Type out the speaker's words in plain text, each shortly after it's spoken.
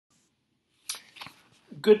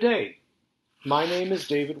Good day. My name is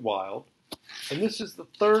David Wild, and this is the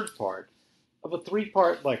third part of a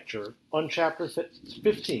three-part lecture on Chapter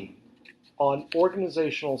 15 on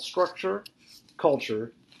organizational structure,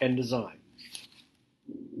 culture, and design.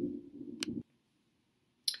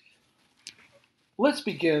 Let's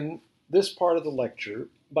begin this part of the lecture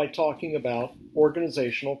by talking about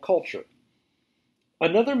organizational culture.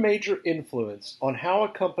 Another major influence on how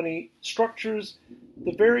a company structures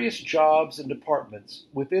the various jobs and departments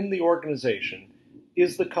within the organization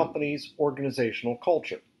is the company's organizational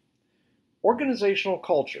culture. Organizational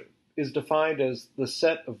culture is defined as the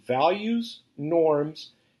set of values,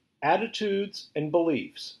 norms, attitudes, and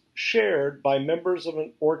beliefs shared by members of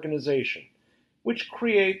an organization, which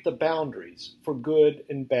create the boundaries for good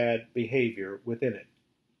and bad behavior within it.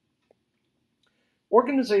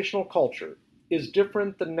 Organizational culture is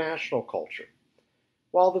different than national culture.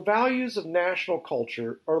 While the values of national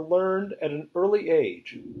culture are learned at an early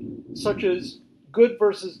age, such as good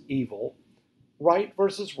versus evil, right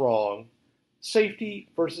versus wrong, safety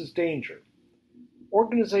versus danger,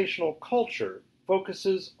 organizational culture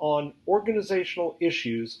focuses on organizational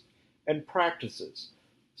issues and practices,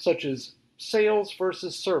 such as sales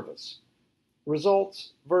versus service,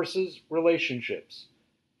 results versus relationships,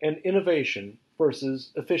 and innovation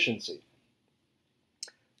versus efficiency.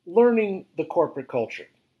 Learning the corporate culture.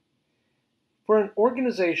 For an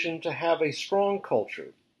organization to have a strong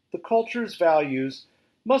culture, the culture's values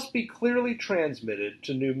must be clearly transmitted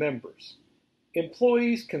to new members.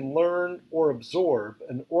 Employees can learn or absorb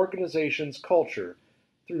an organization's culture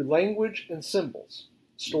through language and symbols,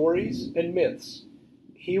 stories and myths,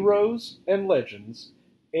 heroes and legends,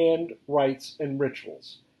 and rites and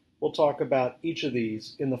rituals. We'll talk about each of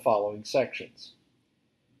these in the following sections.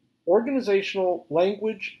 Organizational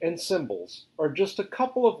language and symbols are just a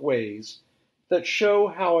couple of ways that show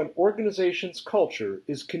how an organization's culture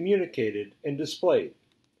is communicated and displayed.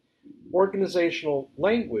 Organizational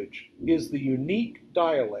language is the unique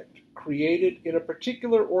dialect created in a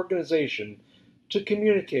particular organization to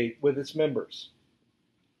communicate with its members.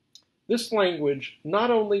 This language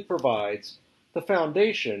not only provides the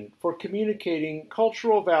foundation for communicating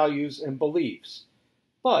cultural values and beliefs,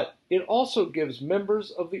 but it also gives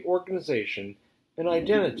members of the organization an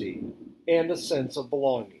identity and a sense of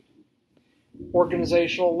belonging.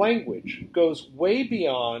 Organizational language goes way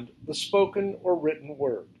beyond the spoken or written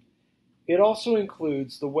word. It also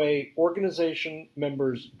includes the way organization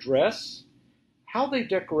members dress, how they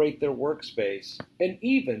decorate their workspace, and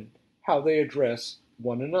even how they address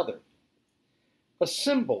one another. A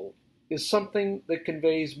symbol is something that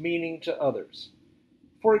conveys meaning to others.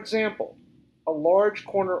 For example, a large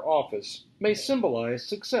corner office may symbolize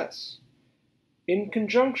success. In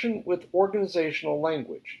conjunction with organizational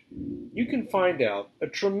language, you can find out a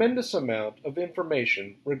tremendous amount of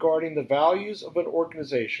information regarding the values of an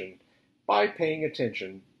organization by paying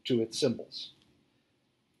attention to its symbols.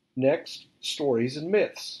 Next, stories and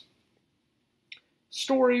myths.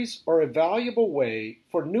 Stories are a valuable way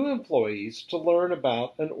for new employees to learn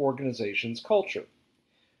about an organization's culture.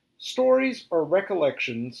 Stories are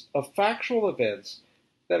recollections of factual events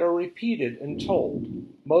that are repeated and told,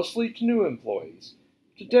 mostly to new employees,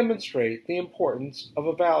 to demonstrate the importance of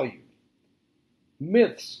a value.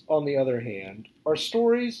 Myths, on the other hand, are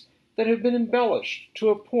stories that have been embellished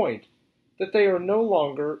to a point that they are no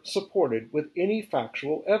longer supported with any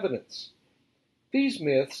factual evidence. These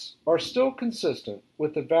myths are still consistent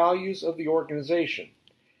with the values of the organization,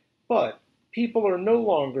 but people are no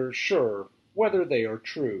longer sure whether they are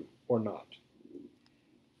true or not.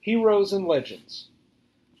 Heroes and legends.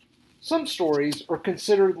 Some stories are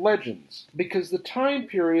considered legends because the time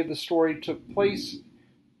period the story took place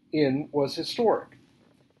in was historic.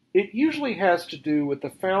 It usually has to do with the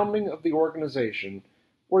founding of the organization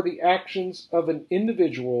or the actions of an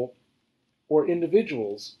individual or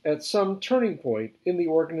individuals at some turning point in the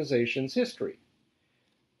organization's history.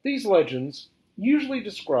 These legends usually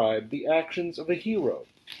describe the actions of a hero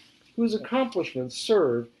whose accomplishments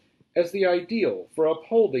serve as the ideal for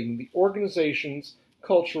upholding the organization's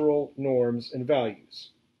cultural norms and values.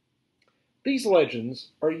 These legends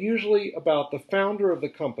are usually about the founder of the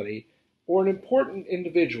company or an important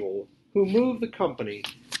individual who moved the company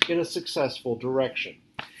in a successful direction.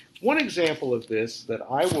 One example of this that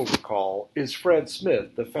I will recall is Fred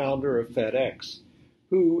Smith, the founder of FedEx,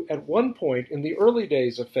 who at one point in the early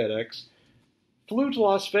days of FedEx flew to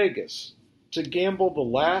Las Vegas to gamble the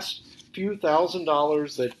last few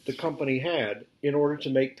 $1,000s that the company had in order to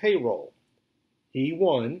make payroll. He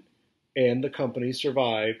won, and the company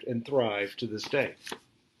survived and thrived to this day.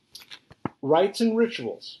 Rites and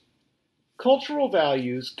rituals. Cultural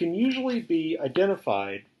values can usually be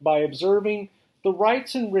identified by observing the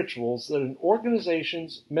rites and rituals that an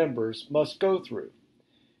organization's members must go through.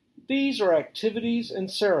 These are activities and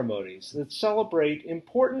ceremonies that celebrate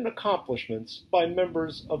important accomplishments by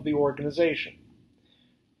members of the organization.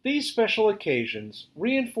 These special occasions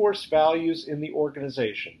reinforce values in the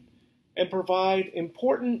organization and provide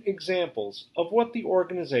important examples of what the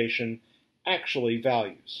organization actually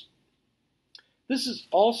values. This is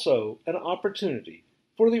also an opportunity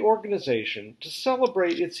for the organization to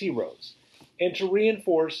celebrate its heroes and to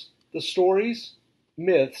reinforce the stories,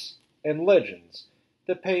 myths, and legends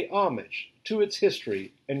that pay homage to its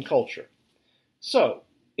history and culture. So,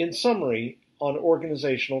 in summary on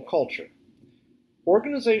organizational culture,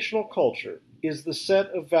 organizational culture is the set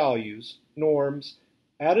of values, norms,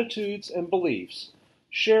 attitudes, and beliefs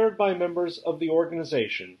shared by members of the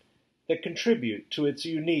organization that contribute to its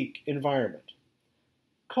unique environment.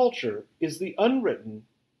 Culture is the unwritten,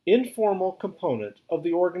 informal component of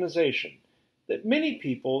the organization that many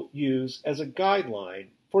people use as a guideline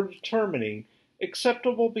for determining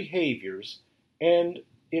acceptable behaviors, and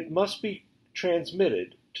it must be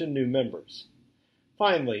transmitted to new members.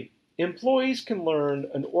 Finally, employees can learn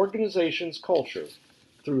an organization's culture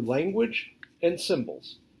through language and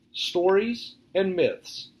symbols, stories and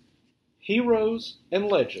myths, heroes and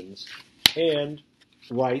legends, and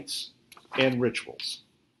rites and rituals.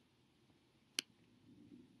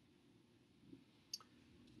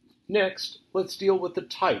 Next, let's deal with the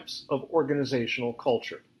types of organizational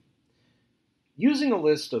culture. Using a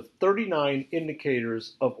list of 39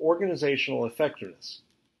 indicators of organizational effectiveness,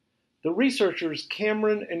 the researchers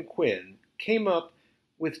Cameron and Quinn came up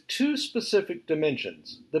with two specific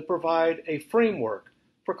dimensions that provide a framework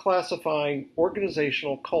for classifying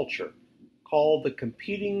organizational culture, called the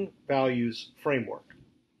Competing Values Framework.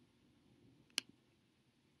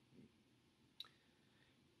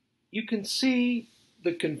 You can see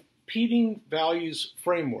the Competing Values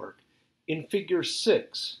Framework in Figure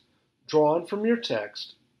 6, drawn from your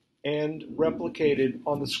text and replicated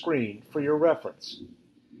on the screen for your reference.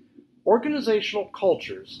 Organizational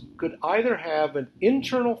cultures could either have an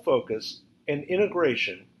internal focus and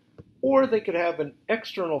integration, or they could have an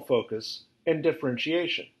external focus and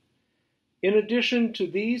differentiation. In addition to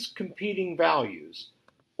these competing values,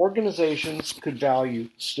 organizations could value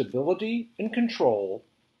stability and control,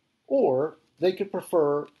 or they could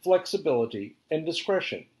prefer flexibility and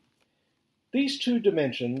discretion. These two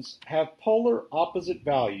dimensions have polar opposite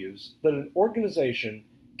values that an organization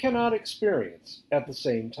cannot experience at the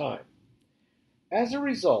same time. As a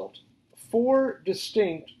result, 4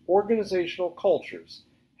 distinct organizational cultures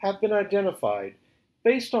have been identified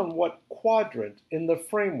based on what quadrant in the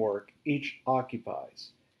framework each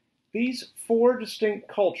occupies. These 4 distinct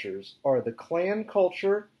cultures are the clan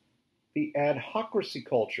culture, the adhocracy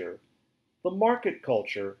culture, the market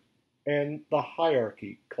culture, and the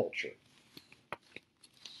hierarchy culture.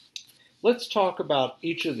 Let's talk about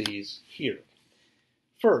each of these here.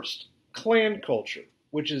 First, clan culture,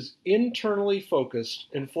 which is internally focused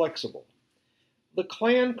and flexible. The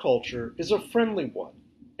clan culture is a friendly one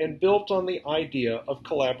and built on the idea of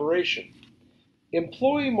collaboration.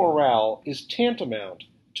 Employee morale is tantamount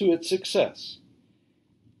to its success.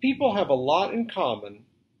 People have a lot in common,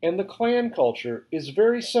 and the clan culture is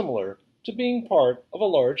very similar to being part of a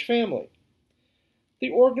large family.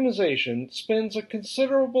 The organization spends a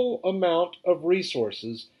considerable amount of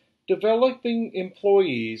resources developing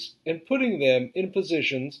employees and putting them in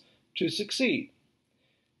positions to succeed.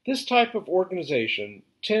 This type of organization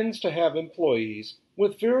tends to have employees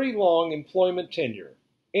with very long employment tenure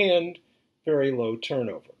and very low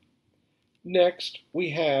turnover. Next,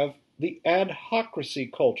 we have the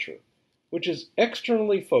adhocracy culture, which is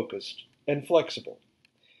externally focused and flexible.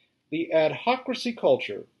 The adhocracy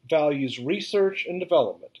culture values research and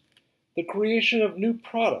development. The creation of new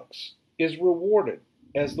products is rewarded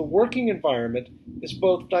as the working environment is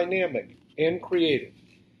both dynamic and creative.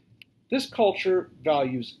 This culture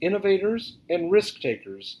values innovators and risk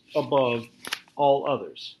takers above all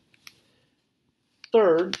others.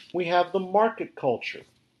 Third, we have the market culture,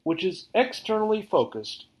 which is externally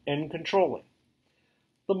focused and controlling.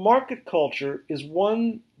 The market culture is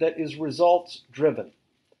one that is results driven.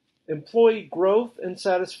 Employee growth and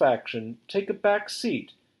satisfaction take a back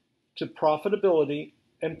seat to profitability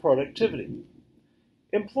and productivity.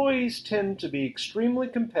 Employees tend to be extremely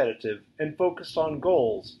competitive and focused on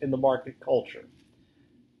goals in the market culture.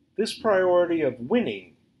 This priority of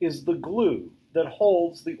winning is the glue that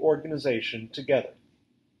holds the organization together.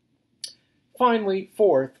 Finally,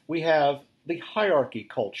 fourth, we have the hierarchy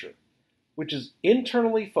culture, which is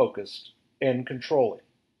internally focused and controlling.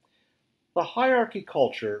 The hierarchy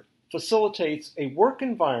culture facilitates a work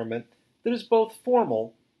environment that is both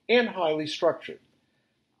formal and highly structured.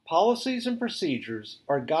 Policies and procedures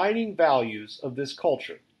are guiding values of this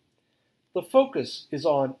culture. The focus is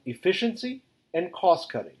on efficiency and cost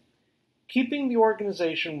cutting, keeping the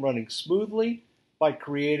organization running smoothly by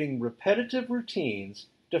creating repetitive routines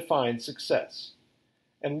define success.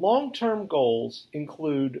 And long-term goals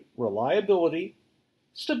include reliability,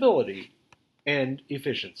 stability, and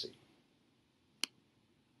efficiency.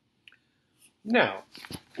 Now,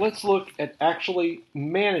 let's look at actually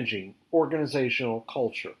managing organizational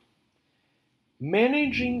culture.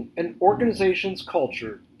 Managing an organization's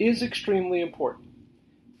culture is extremely important.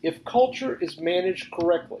 If culture is managed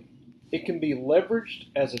correctly, it can be leveraged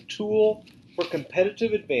as a tool for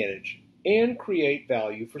competitive advantage and create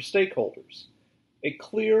value for stakeholders. A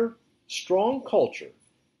clear, strong culture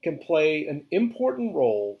can play an important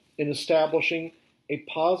role in establishing a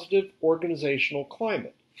positive organizational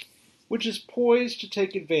climate, which is poised to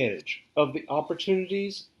take advantage of the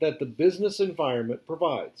opportunities that the business environment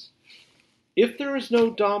provides. If there is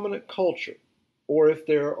no dominant culture, or if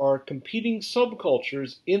there are competing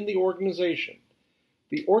subcultures in the organization's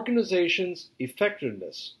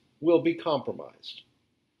effectiveness will be compromised.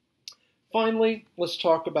 Finally, let's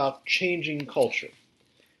talk about changing culture.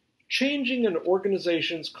 Changing an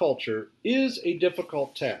organization's culture is a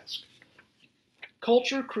difficult task.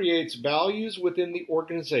 Culture creates values within the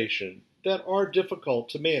organization that are difficult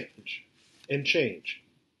to manage and change.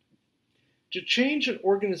 To change an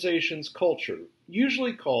organization's culture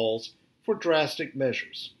usually calls for drastic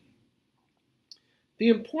measures. The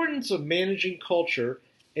importance of managing culture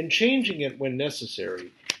and changing it when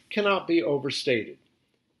necessary cannot be overstated.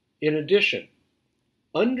 In addition,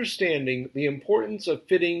 understanding the importance of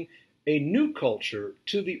fitting a new culture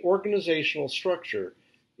to the organizational structure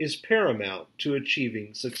is paramount to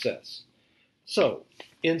achieving success. So,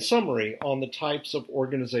 in summary on the types of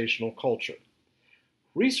organizational culture,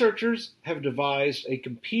 researchers have devised a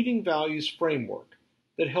competing values framework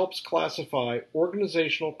that helps classify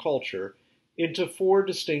organizational culture into 4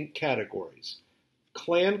 distinct categories: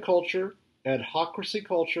 clan culture, adhocracy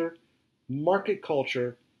culture, market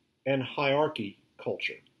culture, and hierarchy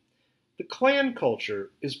culture. The clan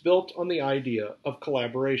culture is built on the idea of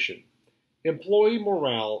collaboration. Employee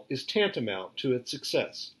morale is tantamount to its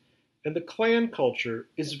success, and the clan culture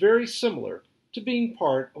is very similar to being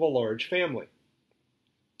part of a large family.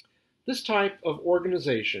 This type of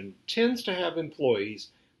organization tends to have employees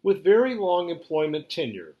with very long employment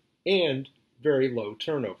tenure and very low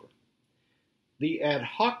turnover. The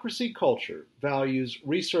adhocracy culture values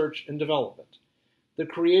research and development. The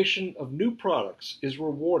creation of new products is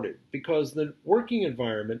rewarded because the working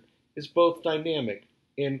environment is both dynamic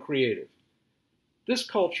and creative. This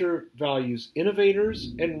culture values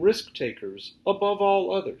innovators and risk takers above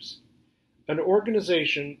all others. An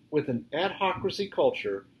organization with an adhocracy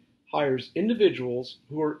culture hires individuals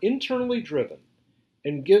who are internally driven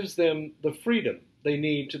and gives them the freedom they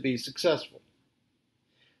need to be successful.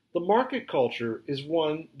 The market culture is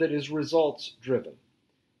one that is results driven.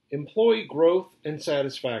 Employee growth and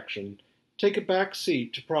satisfaction take a back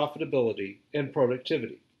seat to profitability and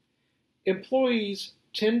productivity. Employees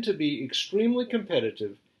tend to be extremely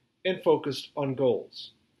competitive and focused on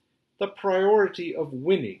goals. The priority of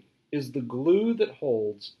winning is the glue that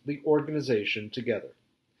holds the organization together.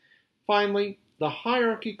 Finally, the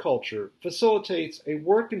hierarchy culture facilitates a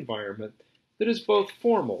work environment that is both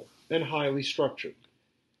formal and highly structured.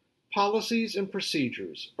 Policies and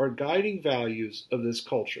procedures are guiding values of this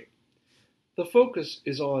culture. The focus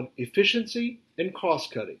is on efficiency and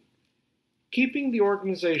cost cutting, keeping the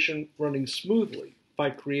organization running smoothly by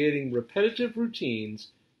creating repetitive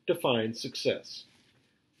routines define success.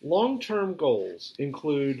 Long-term goals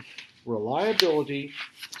include reliability,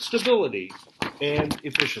 stability, and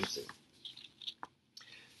efficiency.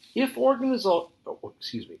 If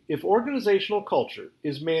organizational culture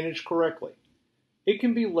is managed correctly, it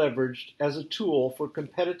can be leveraged as a tool for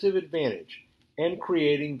competitive advantage and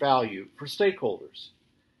creating value for stakeholders.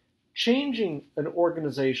 Changing an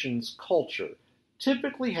organization's culture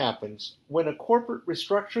typically happens when a corporate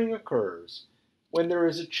restructuring occurs, when there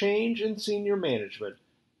is a change in senior management,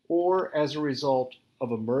 or as a result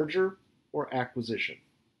of a merger or acquisition.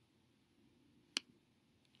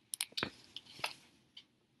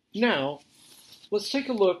 Now, let's take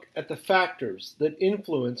a look at the factors that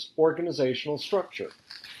influence organizational structure.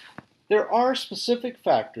 There are specific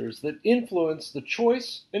factors that influence the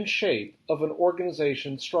choice and shape of an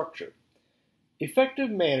organization's structure. Effective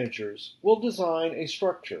managers will design a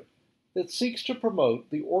structure that seeks to promote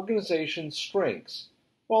the organization's strengths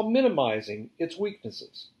while minimizing its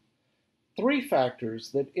weaknesses. Three factors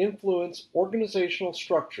that influence organizational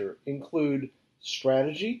structure include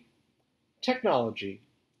strategy, technology,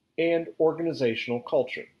 and organizational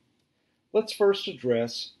culture. Let's first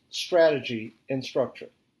address strategy and structure.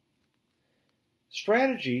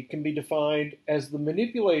 Strategy can be defined as the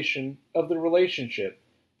manipulation of the relationship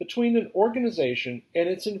between an organization and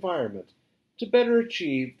its environment to better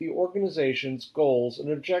achieve the organization's goals and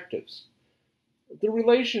objectives. The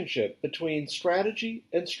relationship between strategy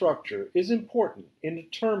and structure is important in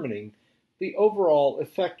determining the overall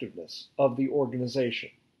effectiveness of the organization.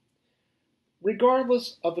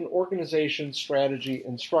 Regardless of an organization's strategy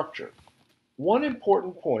and structure, one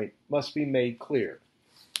important point must be made clear.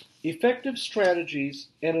 Effective strategies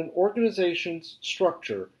and an organization's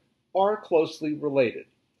structure are closely related.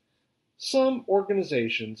 Some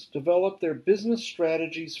organizations develop their business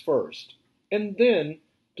strategies first and then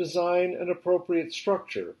design an appropriate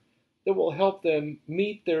structure that will help them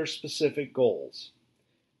meet their specific goals.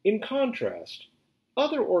 In contrast,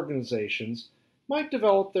 other organizations might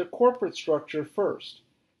develop their corporate structure first,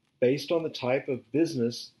 based on the type of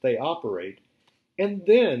business they operate, and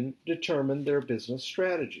then determine their business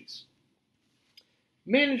strategies.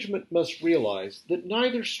 Management must realize that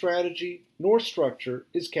neither strategy nor structure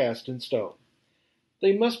is cast in stone.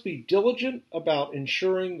 They must be diligent about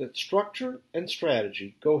ensuring that structure and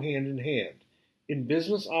strategy go hand in hand in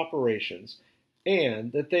business operations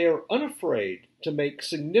and that they are unafraid to make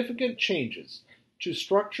significant changes to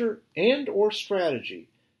structure and/or strategy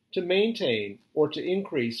to maintain or to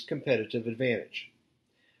increase competitive advantage.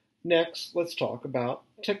 Next, let's talk about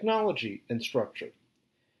technology and structure.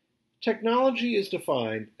 Technology is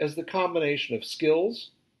defined as the combination of skills,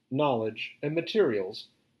 knowledge, and materials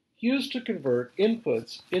used to convert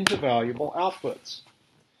inputs into valuable outputs.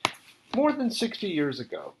 More than 60 years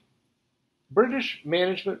ago, British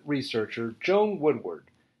management researcher Joan Woodward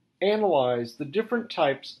analyzed the different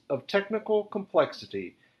types of technical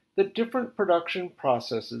complexity that different production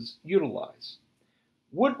processes utilize.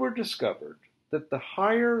 Woodward discovered that the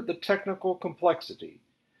higher the technical complexity,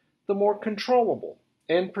 the more controllable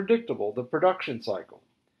and predictable the production cycle.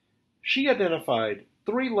 She identified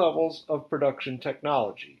 3 levels of production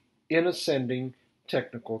technology in ascending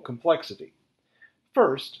technical complexity.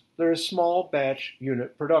 First, there is small batch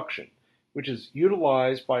unit production, which is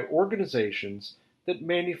utilized by organizations that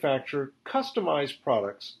manufacture customized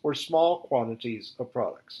products or small quantities of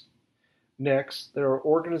products. Next, there are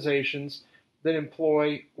organizations that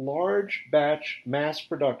employ large batch mass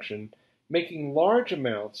production, making large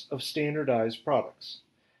amounts of standardized products.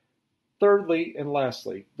 Thirdly and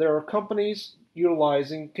lastly, there are companies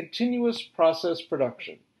utilizing continuous process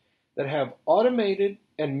production that have automated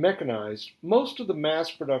and mechanized most of the mass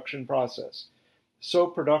production process, so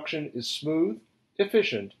production is smooth,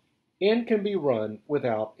 efficient, and can be run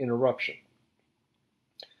without interruption.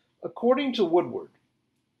 According to Woodward,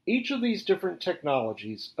 each of these different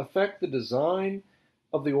technologies affect the design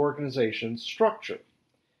of the organization's structure.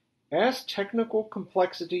 As technical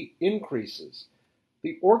complexity increases,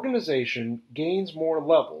 the organization gains more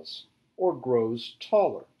levels or grows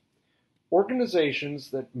taller.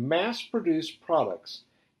 Organizations that mass-produce products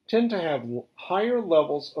tend to have higher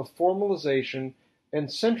levels of formalization and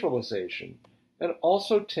centralization and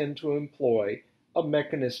also tend to employ a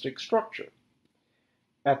mechanistic structure.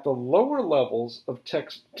 At the lower levels of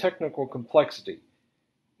technical complexity,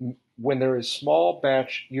 when there is small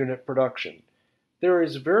batch unit production, there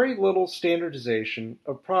is very little standardization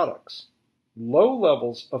of products, low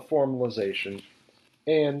levels of formalization,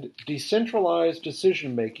 and decentralized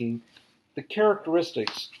decision-making, the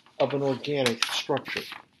characteristics of an organic structure.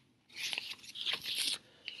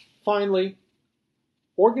 Finally,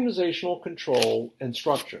 organizational control and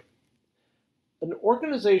structure. An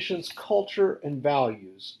organization's culture and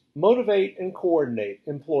values motivate and coordinate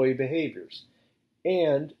employee behaviors,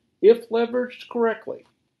 and if leveraged correctly,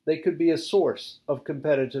 they could be a source of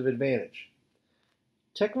competitive advantage.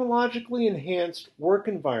 Technologically enhanced work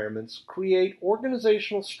environments create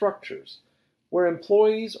organizational structures where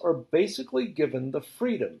employees are basically given the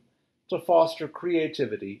freedom to foster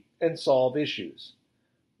creativity and solve issues.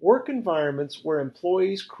 Work environments where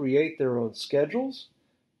employees create their own schedules,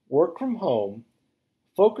 work from home,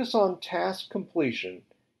 focus on task completion,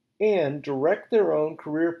 and direct their own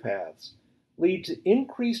career paths lead to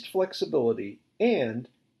increased flexibility and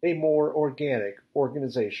a more organic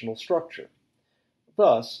organizational structure.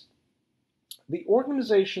 Thus, the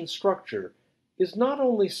organization structure is not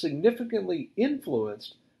only significantly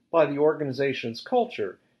influenced by the organization's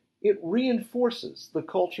culture, it reinforces the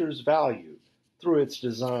culture's value through its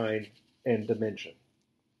design and dimension.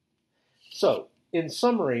 So, in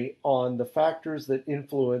summary on the factors that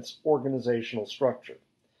influence organizational structure.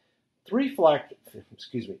 Three factors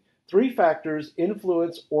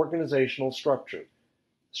influence organizational structure: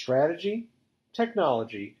 strategy,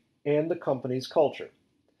 technology, and the company's culture.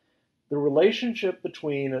 The relationship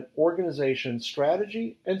between an organization's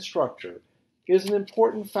strategy and structure is an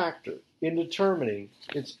important factor in determining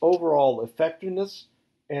its overall effectiveness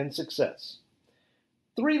and success.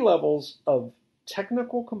 Three levels of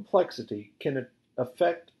technical complexity can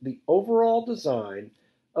affect the overall design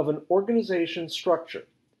of an organization's structure: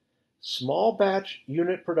 small batch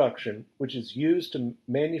unit production, which is used to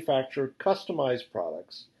manufacture customized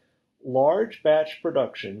products; large batch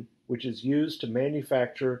production, which is used to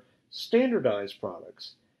manufacture standardized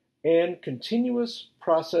products; and continuous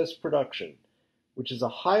process production, which is a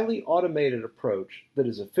highly automated approach that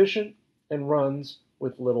is efficient and runs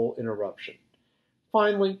with little interruption.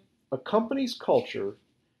 Finally, a company's culture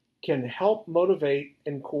can help motivate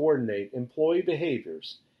and coordinate employee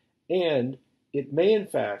behaviors, and it may in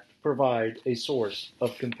fact provide a source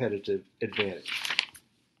of competitive advantage.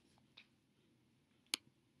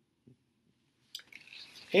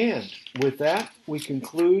 And with that, we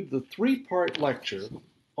conclude the three-part lecture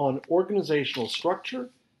on organizational structure,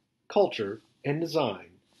 culture, and design,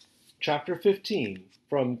 Chapter 15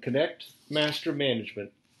 from Connect Master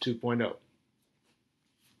Management 2.0.